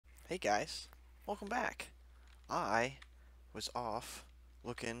Hey guys, welcome back. I was off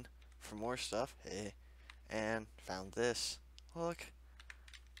looking for more stuff, and found this. Look,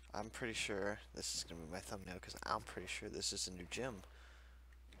 I'm pretty sure this is gonna be my thumbnail because I'm pretty sure this is a new gym.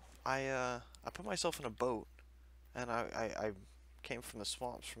 I put myself in a boat, and I came from the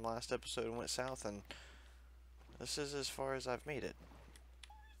swamps from last episode and went south, and this is as far as I've made it.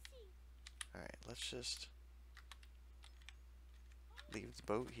 Alright, let's just leave the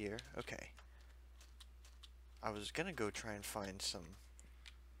boat here. Okay. I was gonna go try and find some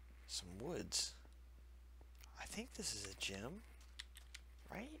woods. I think this is a gym,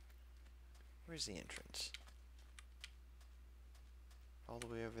 right? Where's the entrance? All the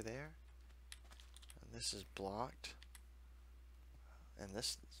way over there? And this is blocked. And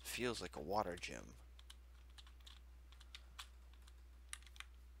this feels like a water gym.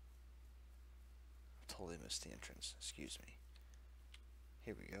 Totally missed the entrance. Excuse me.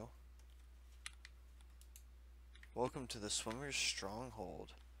 Here we go. Welcome to the Swimmer's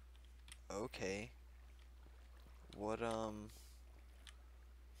Stronghold. Okay. What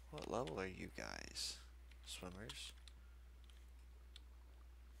level are you guys? Swimmers?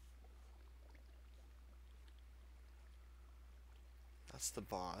 That's the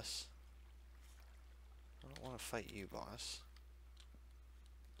boss. I don't want to fight you, boss.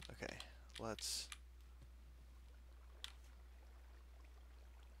 Okay, let's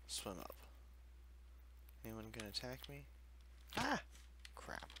swim up. Anyone gonna attack me? Ah!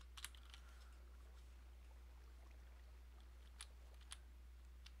 Crap.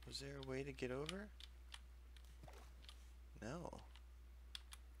 Was there a way to get over? No.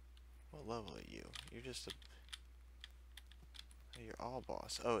 What level are you? You're just a... You're all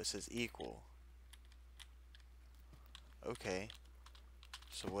boss. Oh, it says equal. Okay.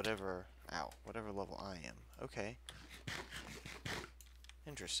 So whatever... Ow. Whatever level I am. Okay.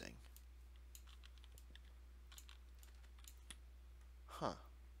 Interesting. Huh.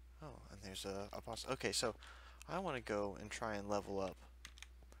 Oh, and there's a boss. Okay, so I want to go and try and level up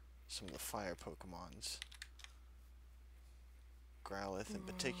some of the fire Pokemons. Growlithe in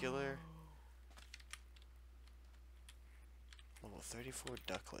particular. Level 34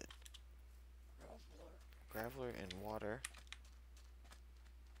 Ducklet. Graveler and water.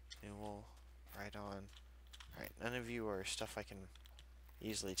 And we'll ride on. Alright, none of you are stuff I can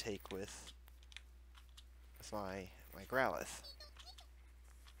easily take with my Growlithe.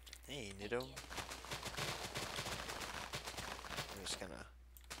 Hey, Niddo. I'm just gonna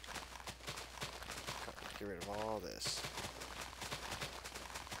get rid of all this.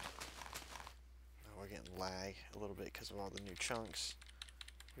 Oh, we're getting lag a little bit because of all the new chunks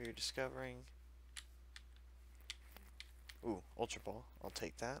we're discovering. Ooh, Ultra Ball. I'll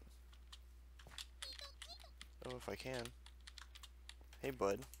take that. Oh, if I can. Hey,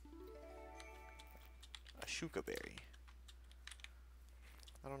 bud. A Shuka Berry.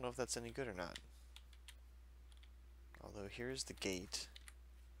 I don't know if that's any good or not. Although, here's the gate.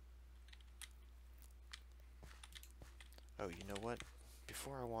 Oh, you know what?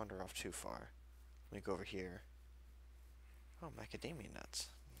 Before I wander off too far, let me go over here. Oh, macadamia nuts.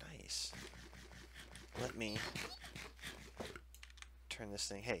 Nice. Let me turn this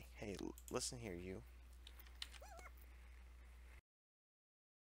thing. Hey, listen here, you.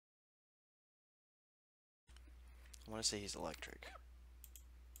 I want to say he's electric.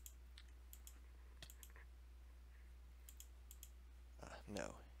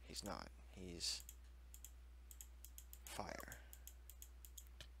 No, he's not. He's fire.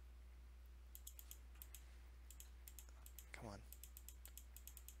 Come on.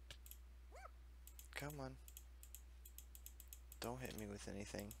 Come on. Don't hit me with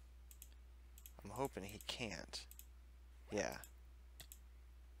anything. I'm hoping he can't. Yeah.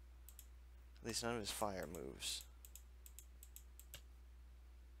 At least none of his fire moves.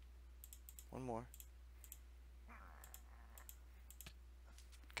 One more.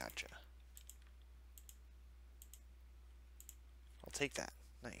 Gotcha. I'll take that.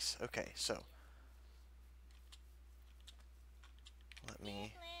 Nice. Okay, so let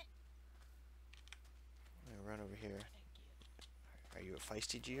me run over here. Are you a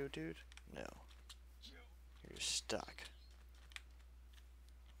feisty Geodude? No. You're just stuck.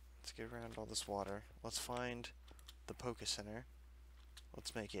 Let's get around all this water. Let's find the Poke Center.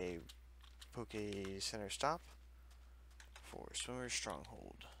 Let's make a Poke Center stop for Swimmer's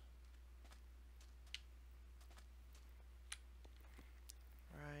Stronghold.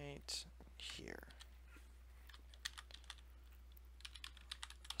 Right here.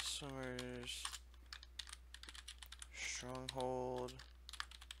 Swimmer's Stronghold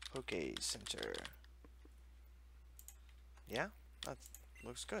Poke Center. Yeah?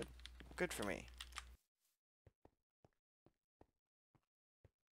 looks good. Good for me.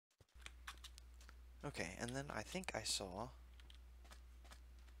 Okay, and then I think I saw...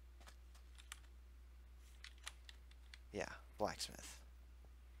 Yeah, blacksmith.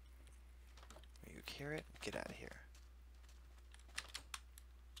 Are you a carrot? Get out of here.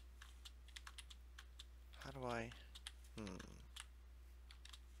 How do I...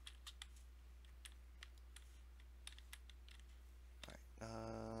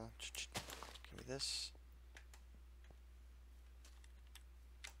 Alright, give me this.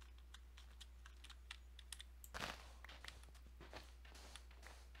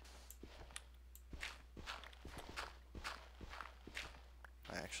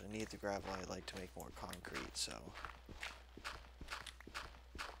 I actually need the gravel I'd like to make more concrete, so...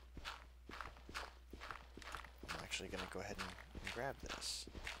 I'm actually going to go ahead and grab this.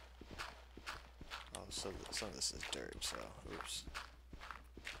 Oh, so some of this is dirt, so oops.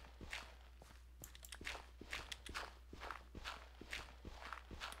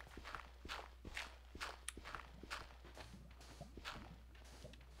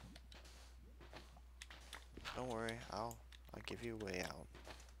 Don't worry, I'll give you a way out.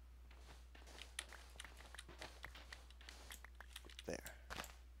 There.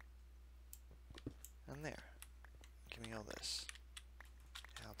 And there. Give me all this.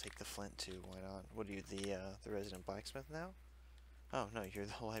 I'll take the flint too, why not? What are you, the resident blacksmith now? Oh, no, you're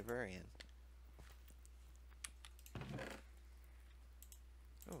the librarian.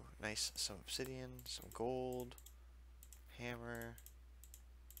 Oh, nice. Some obsidian, some gold, hammer.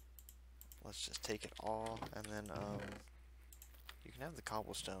 Let's just take it all, and then, you can have the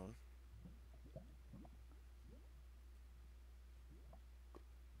cobblestone.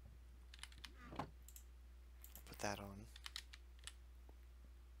 Put that on.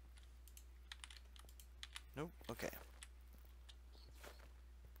 Nope, okay.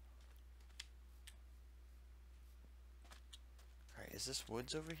 Alright, is this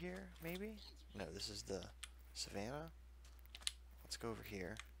woods over here, maybe? No, this is the savannah. Let's go over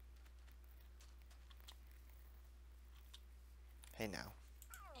here. Hey now.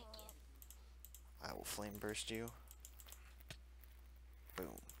 I will flame burst you.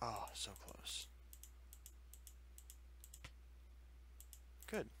 Boom. Oh, so close.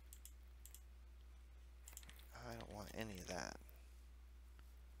 Good. I don't want any of that.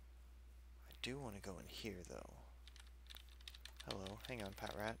 I do want to go in here, though. Hello. Hang on,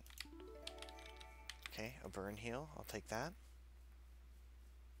 Pat Rat. Okay, a burn heal. I'll take that.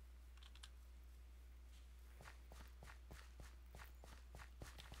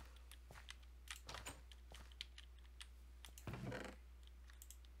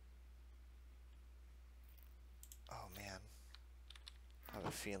 Oh, man. I have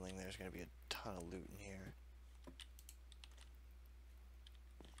a feeling there's going to be a ton of loot in here.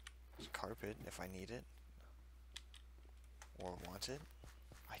 There's carpet if I need it. Or want it.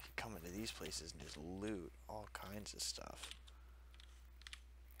 I could come into these places and just loot all kinds of stuff.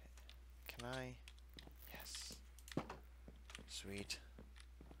 Can I? Yes. Sweet.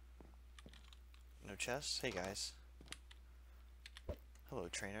 No chests? Hey guys. Hello,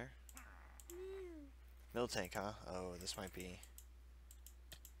 trainer. Mill tank, huh? Oh, this might be...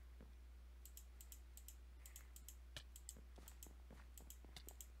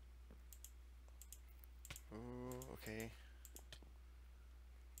 Ooh, okay.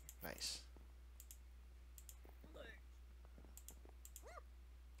 Nice.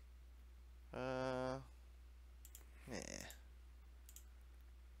 Meh.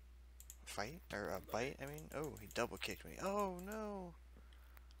 Fight? Or bite, I mean? Oh, he double kicked me. Oh, no!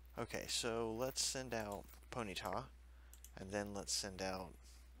 Okay, so let's send out Ponyta, and then let's send out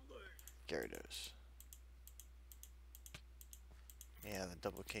Gyarados. Yeah, the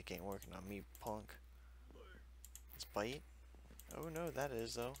double kick ain't working on me, punk. Let's bite. Oh, no, that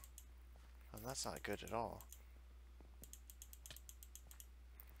is, though. Oh, that's not good at all.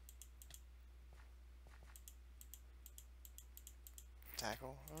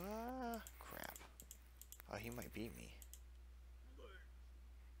 Tackle? Ah, crap. Oh, he might beat me.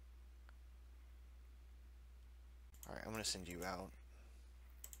 Alright, I'm gonna send you out.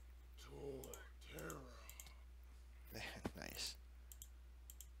 Nice.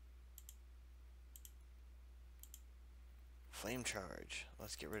 Flame charge.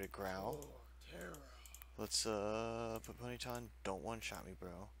 Let's get rid of Growl. Let's put Ponyta on. Don't one-shot me,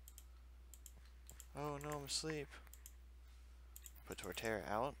 bro. Oh no, I'm asleep. Put Torterra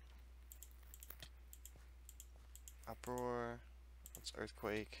out. Uproar. Let's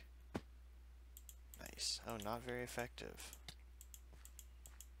Earthquake. Nice. Oh, not very effective.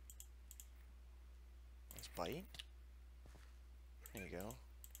 Let's bite. Here you go.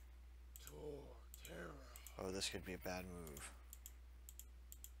 Oh, this could be a bad move.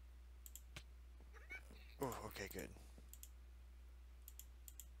 Oh, okay, good.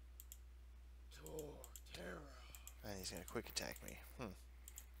 And he's gonna quick attack me.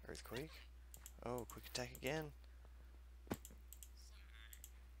 Earthquake. Oh, quick attack again.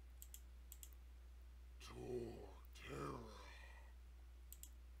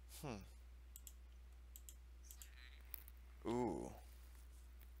 Ooh.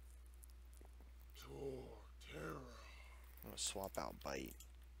 I'm gonna swap out Bite.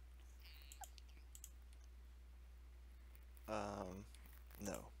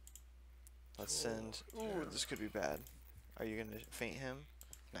 No. Let's send... Ooh, this could be bad. Are you gonna faint him?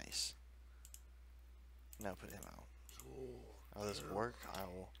 Nice. Now put him out. Oh, does it work? I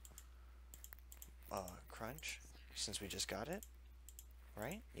will... crunch? Since we just got it?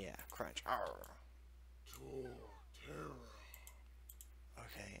 Right? Yeah, crunch. Arr.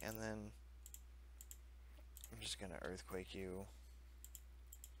 Okay, and then... I'm just gonna earthquake you.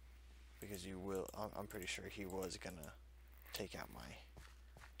 Because you will... I'm pretty sure he was gonna take out my...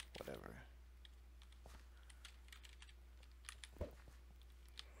 whatever.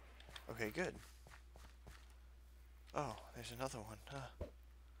 Okay, good. Oh, there's another one. Huh.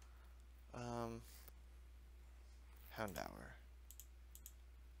 Houndour.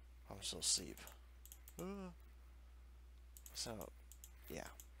 I'm still asleep. So, yeah.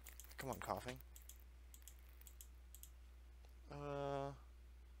 Come on, coughing.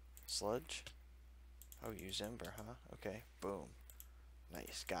 Sludge? Oh, use Ember, huh? Okay, boom.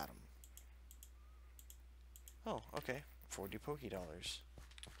 Nice, got him. Oh, okay. 40 Poké Dollars.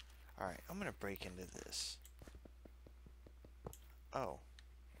 Alright, I'm gonna break into this. Oh,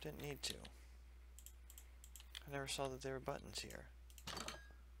 didn't need to. I never saw that there were buttons here.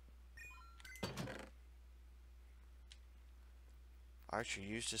 Archer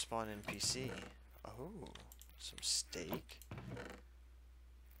used to spawn NPC. Oh, some steak.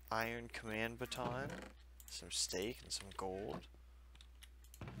 Iron command baton. Some steak and some gold.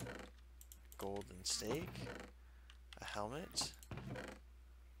 Gold and steak. A helmet.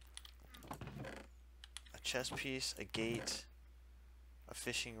 A chest piece, a gate, a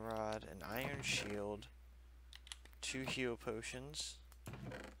fishing rod, an iron shield, 2 heal potions,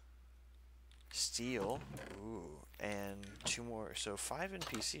 steel, ooh, and 2 more, so 5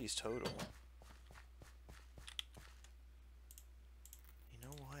 NPCs total. You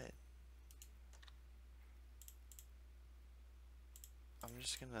know what? I'm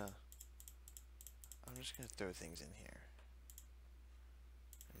just gonna throw things in here.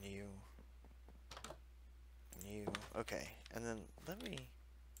 New, okay, and then let me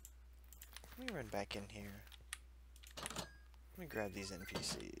run back in here. Let me grab these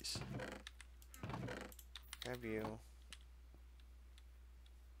NPCs. Grab you.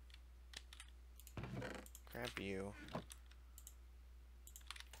 Grab you.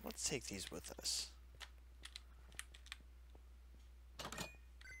 Let's take these with us.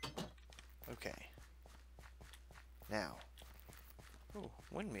 Okay. Now. Ooh,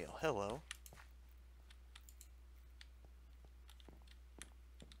 windmill. Hello.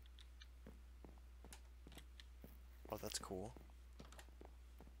 Oh, that's cool.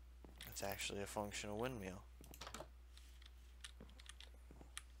 That's actually a functional windmill.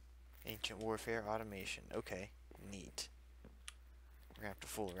 Ancient Warfare Automation. Okay, neat. We're gonna have to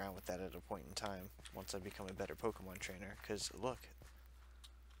fool around with that at a point in time once I become a better Pokemon trainer. Because, look.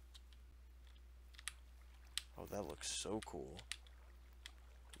 Oh, that looks so cool.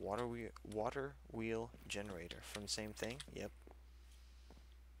 Water wheel generator. From the same thing? Yep.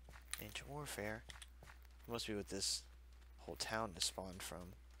 Ancient Warfare. Must be what this whole town is spawned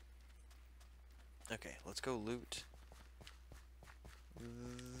from. Okay, let's go loot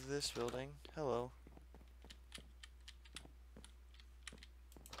this building. Hello.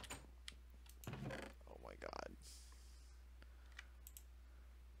 Oh my god.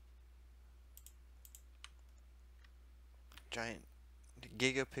 Giant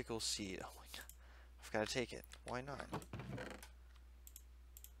Giga Pickle Seed. Oh my god. I've got to take it. Why not?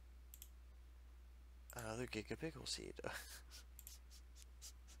 Another Giga Pickle Seed. I'm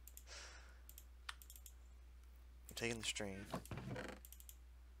taking the string.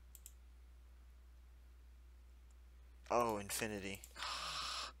 Oh, infinity.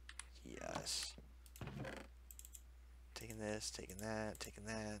 Yes. Taking this, taking that, taking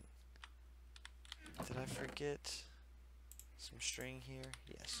that. Did I forget some string here?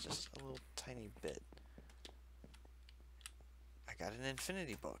 Yes, just a little tiny bit. I got an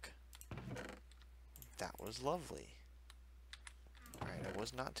infinity book. That was lovely. Alright, I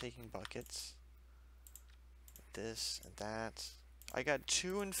was not taking buckets. This and that. I got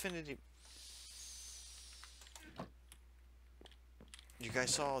 2 infinity. You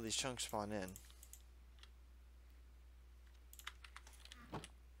guys saw all these chunks spawn in.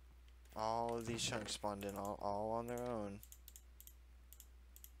 All of these chunks spawned in all on their own.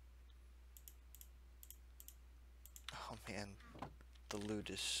 Oh man, the loot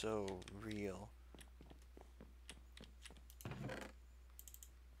is so real.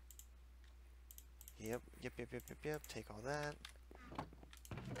 Yep. Take all that.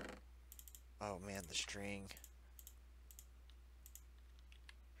 Oh man, the string.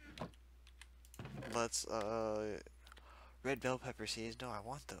 Let's, red bell pepper seeds. No, I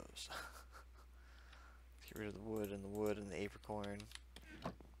want those. Get rid of the wood and the apricorn.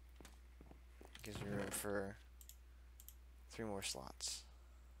 Gives me room for 3 more slots.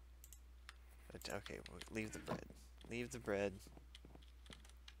 Okay, we'll leave the bread. Leave the bread.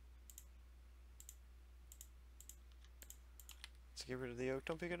 Let's get rid of the oak.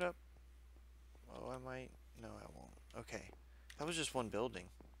 Don't pick it up. Oh, I might. No, I won't. Okay. That was just one building.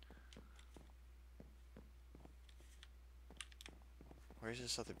 Where's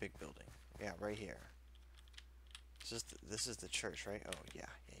this other big building? Yeah, right here. This is the church, right? Oh, yeah.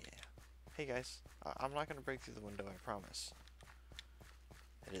 Hey, guys. I'm not going to break through the window, I promise.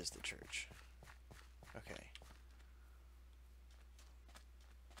 It is the church. Okay.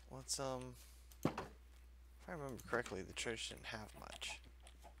 Let's, if I remember correctly, the church didn't have much.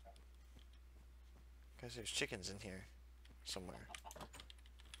 Because there's chickens in here somewhere.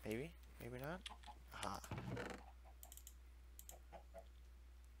 Maybe? Maybe not? Aha.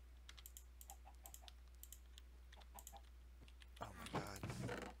 Oh my god.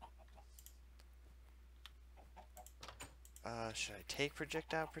 Should I take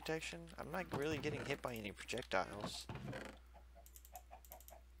projectile protection? I'm not really getting hit by any projectiles.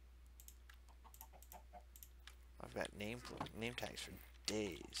 I've got name tags for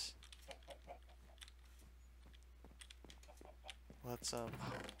days. Let's, oh,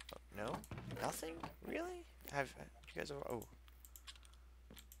 no? Nothing? Really? You guys have, oh.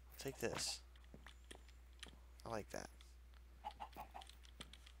 I'll take this. I like that.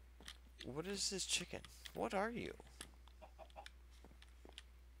 What is this chicken? What are you?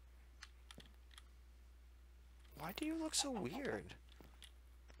 Why do you look so weird?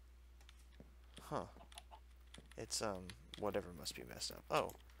 Huh. It's, whatever must be messed up.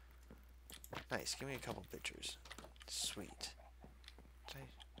 Oh. Nice. Give me a couple pictures. Sweet. Did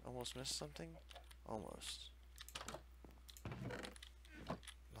I almost miss something? Almost.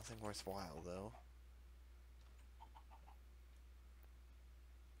 Nothing worthwhile, though.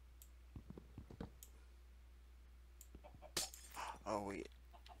 Oh, wait.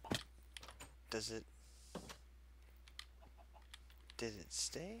 Does it... Did it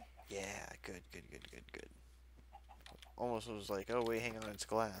stay? Yeah, good. Almost was like, oh wait, hang on, it's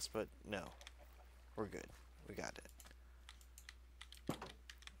glass, but no. We're good. We got it.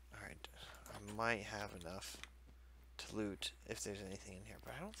 Alright. I might have enough to loot if there's anything in here,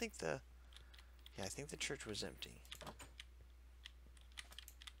 but I don't think the... Yeah, I think the church was empty.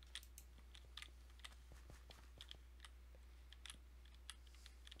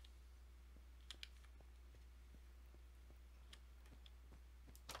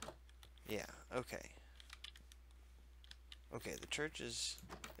 Yeah, okay. Okay, the church is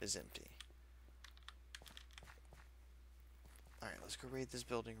empty. Alright, let's go raid this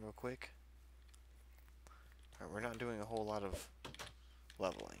building real quick. Alright, we're not doing a whole lot of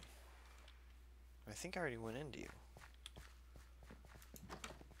leveling. I think I already went into you.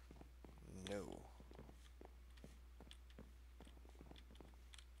 No.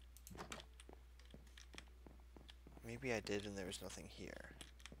 Maybe I did and there was nothing here.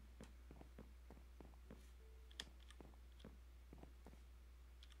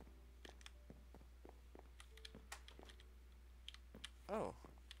 Oh,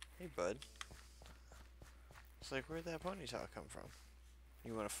 hey bud. It's like, where'd that ponytail come from?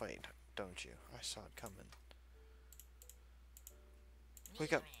 You want to fight, don't you? I saw it coming.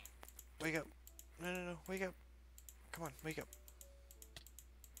 Wake up! Wake up! No, wake up! Come on, wake up!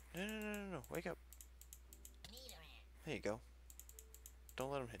 No, wake up! There you go.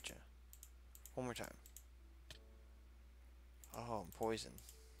 Don't let him hit you. One more time. Oh, I'm poisoned.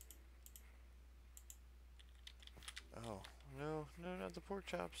 Oh, no, not the pork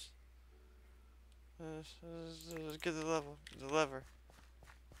chops. Get the lever.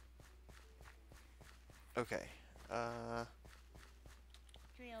 Okay.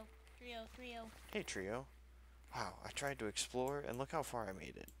 Trio. Hey, Trio. Wow, I tried to explore, and look how far I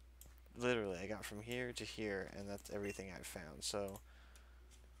made it. Literally, I got from here to here, and that's everything I've found. So,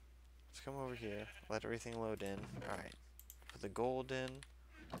 let's come over here, let everything load in. Alright. put the gold in.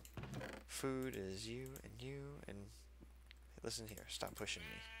 Food is you, and hey, listen here, stop pushing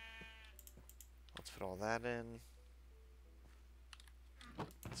me. Let's put all that in.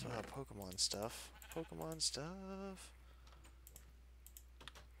 So Pokemon stuff. Pokemon stuff.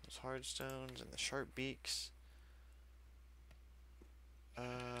 Those hard stones and the sharp beaks.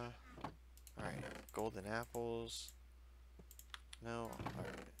 Alright, golden apples. No,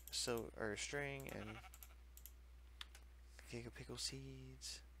 alright. So, or string and Giga Pickle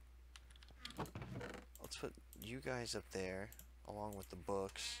seeds. Let's put you guys up there, along with the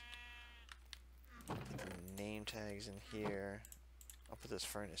books. Put the name tags in here. I'll put this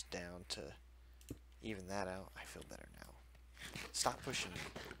furnace down to even that out. I feel better now. Stop pushing me,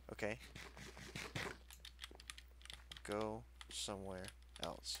 okay? Go somewhere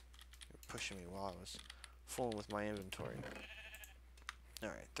else. You're pushing me while I was fooling with my inventory.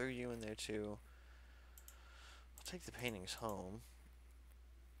 Alright, throw you in there too. I'll take the paintings home.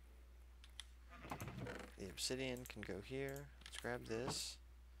 The obsidian can go here. Let's grab this.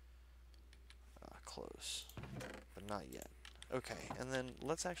 Close. But not yet. Okay, and then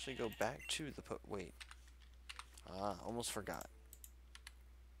let's actually go back to the wait. Almost forgot.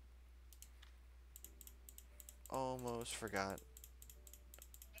 Almost forgot.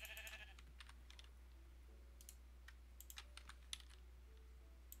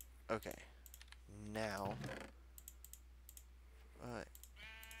 Okay. Now,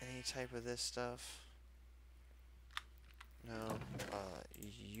 any type of this stuff? No.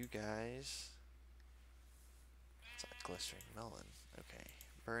 You guys. It's like glistering melon. Okay.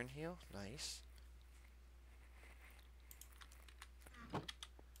 Burn heal. Nice.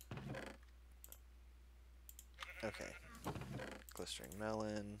 Okay. Glistering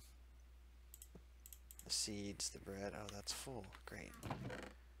melon. The seeds, the bread. Oh, that's full. Great.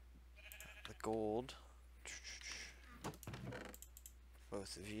 The gold.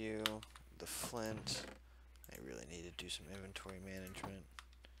 Both of you. The flint. I really need to do some inventory management.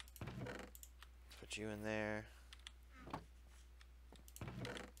 Let's put you in there.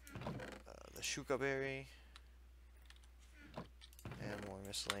 The shuka berry. And more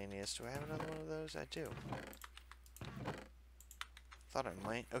miscellaneous. Do I have another one of those? I do. Thought I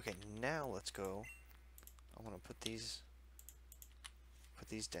might. Okay, now let's go. I want to put these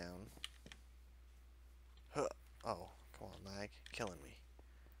down. Huh. Oh, come on, lag. Killing me.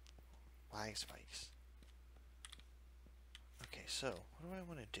 Lag spikes. Okay, so, what do I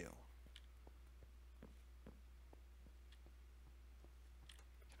want to do?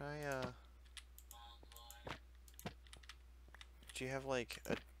 Can I, do you have, like,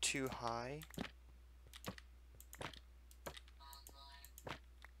 a too high?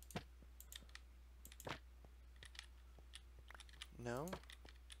 No?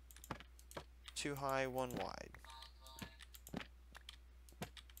 Too high, one wide.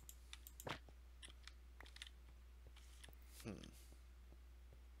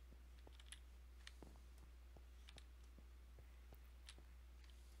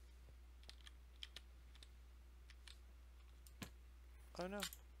 Oh no.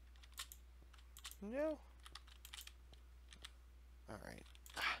 No. Alright.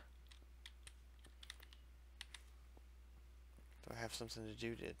 Do I have something to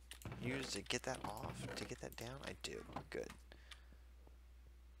do to use to get that off? To get that down? I do. Good.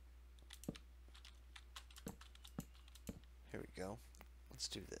 Here we go. Let's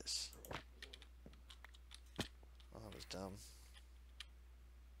do this. Oh, that was dumb.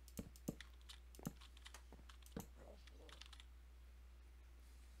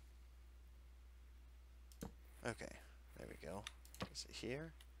 Okay, there we go. Is it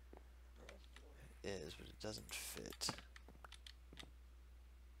here? It is, but it doesn't fit.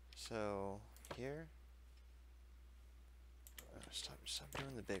 So, here? Oh, stop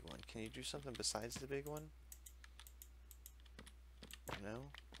doing the big one. Can you do something besides the big one? No?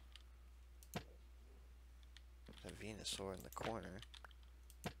 There's a Venusaur in the corner.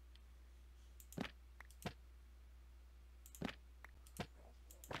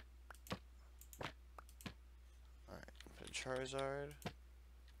 Charizard.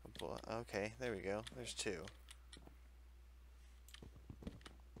 Okay, there we go. There's two.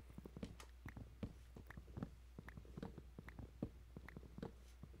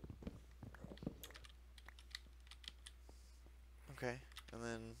 Okay, and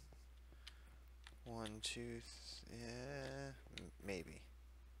then one, two, yeah, maybe.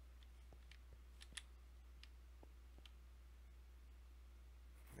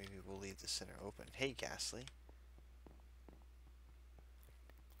 Maybe we'll leave the center open. Hey, Ghastly.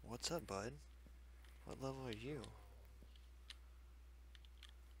 What's up, bud? What level are you?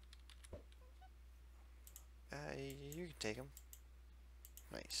 You can take him.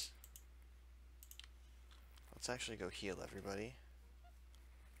 Nice. Let's actually go heal everybody.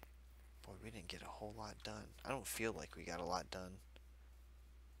 Boy, we didn't get a whole lot done. I don't feel like we got a lot done.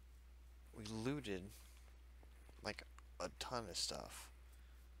 We looted like a ton of stuff.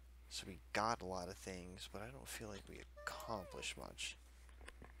 So we got a lot of things, but I don't feel like we accomplished much.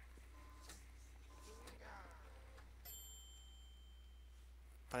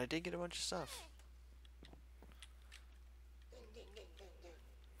 But I did get a bunch of stuff.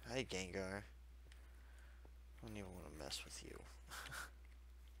 Hi, Gengar. I don't even want to mess with you.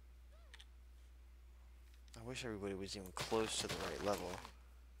 I wish everybody was even close to the right level,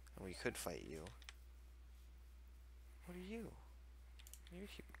 and we could fight you. What are you? You're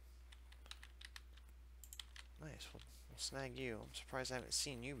cute. Nice, we'll snag you. I'm surprised I haven't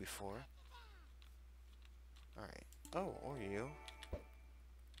seen you before. Alright. Oh, or you.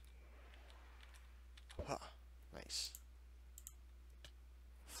 Huh. Nice.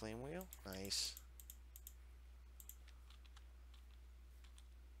 Flame wheel? Nice.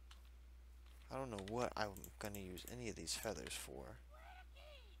 I don't know what I'm gonna use any of these feathers for.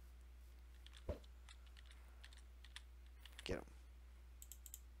 Get him.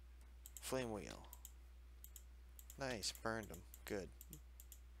 Flame wheel. Nice, burned him. Good.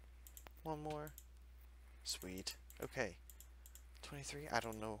 One more. Sweet. Okay. 23? I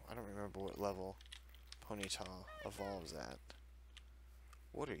don't know. I don't remember what level Ponyta evolves at.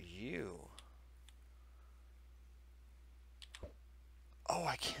 What are you? Oh,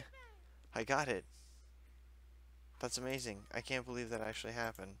 I can't. I got it. That's amazing. I can't believe that actually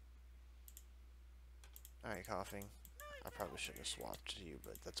happened. Alright, coughing. I probably should have swapped to you,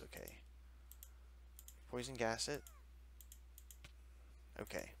 but that's okay. Poison gas it.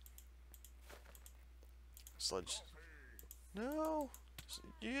 Okay. Sludge. No!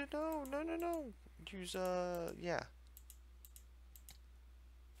 You no. Use yeah.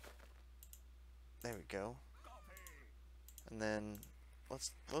 There we go. And then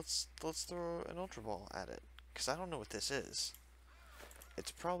let's throw an Ultra Ball at it. Cause I don't know what this is.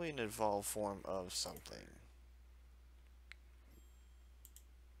 It's probably an evolved form of something.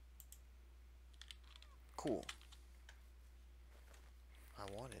 Cool. I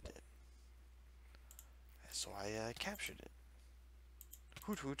wanted it. So I captured it.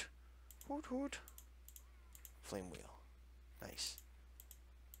 Hoot hoot. Hoot hoot. Flame wheel. Nice.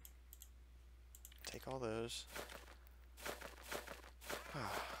 Take all those.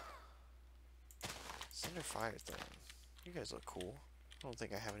 Cinder fire thing. You guys look cool. I don't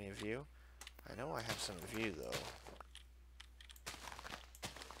think I have any of you. I know I have some of you though.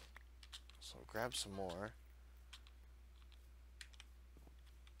 So grab some more.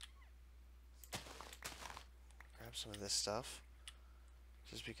 Grab some of this stuff.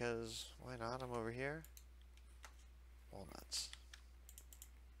 Just because, why not? I'm over here. Walnuts.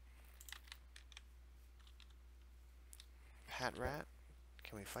 Hat rat.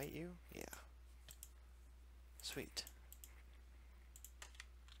 Can we fight you? Yeah. Sweet.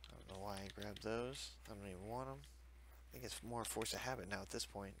 I don't know why I grabbed those. I don't even want them. I think it's more force of habit now at this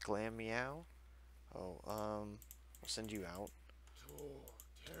point. Glam meow. Oh, we'll send you out.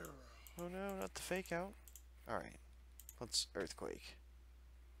 Oh no, not the fake out. Alright. Let's earthquake.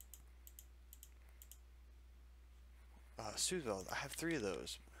 Soothbell. I have 3 of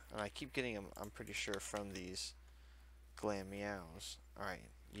those. And I keep getting them, I'm pretty sure, from these glam meows. Alright.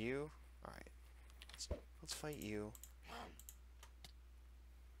 You? Alright. Let's fight you.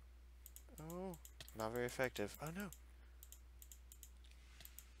 Oh, not very effective. Oh no.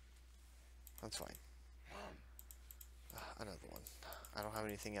 That's fine. Another one. I don't have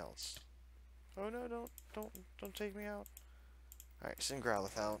anything else. Oh no, don't take me out. Alright, send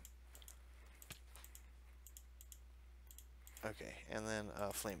Growlithe out. Okay, and then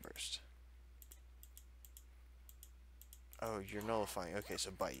Flame Burst. Oh, you're nullifying. Okay, so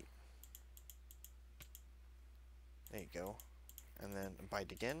bite. There you go. And then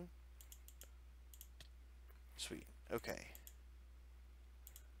bite again. Sweet. Okay.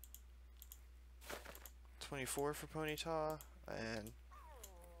 24 for Ponyta, and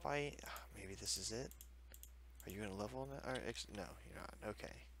bite. Maybe this is it. Are you gonna level now? Or no, you're not.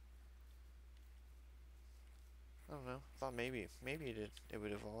 Okay. I don't know. Thought maybe it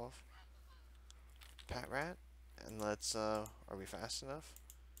would evolve. Pat rat, and let's. Are we fast enough?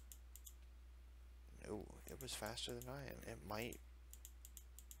 No, it was faster than I am. It might.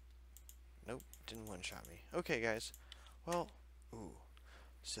 Nope, didn't one-shot me. Okay, guys. Well, ooh.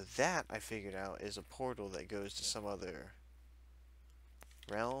 So that, I figured out, is a portal that goes to some other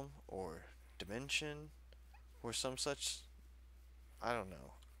realm or dimension or some such. I don't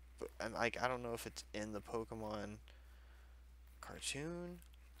know. and like I don't know if it's in the Pokemon cartoon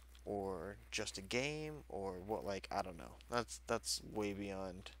or just a game or what. Like I don't know. That's way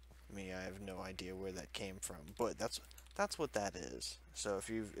beyond me. I have no idea where that came from, but that's what that is. So if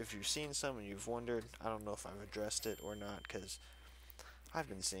you've seen some and you've wondered, I don't know if I've addressed it or not because I've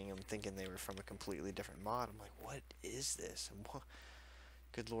been seeing them thinking they were from a completely different mod. I'm like, what is this? And what,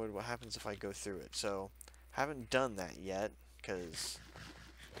 good lord, what happens if I go through it? So haven't done that yet because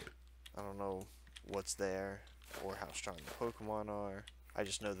I don't know what's there or how strong the Pokemon are. I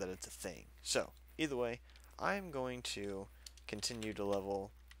just know that it's a thing. So, either way, I'm going to continue to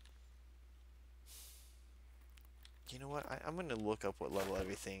level. You know what? I'm going to look up what level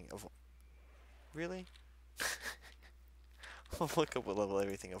everything Really? I'll look up what level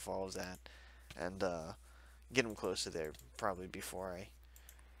everything evolves at and get them close to there probably before I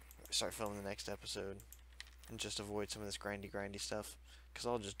start filming the next episode and just avoid some of this grindy stuff because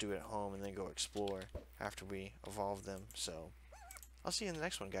I'll just do it at home and then go explore after we evolve them. So, I'll see you in the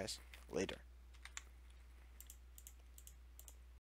next one, guys. Later.